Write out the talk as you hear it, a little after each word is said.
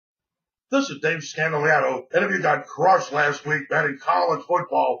This is Dave Scandaliato, and if you got crushed last week betting college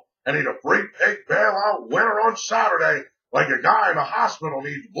football and need a free pick bailout winner on Saturday, like a guy in the hospital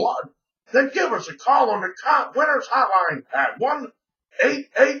needs blood, then give us a call on the COMP WINNERS HOTLINE at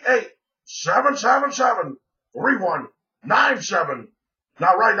 1-888-777-3197.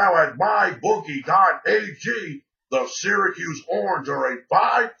 Now, right now at mybookie.ag, the Syracuse Orange are a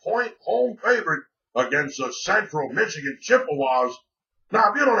 5-point home favorite against the Central Michigan Chippewas. Now,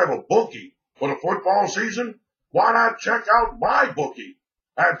 if you don't have a bookie for the football season, why not check out MyBookie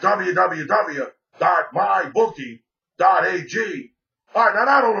at www.mybookie.ag. All right, now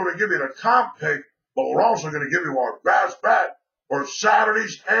not only will we give you the comp pick, but we're also going to give you our best bet for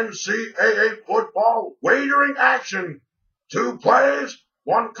Saturday's NCAA football wagering action. 2 plays,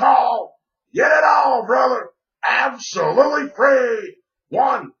 1 call. Get it all, brother. Absolutely free.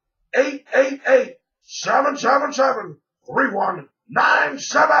 1-888-777-3197.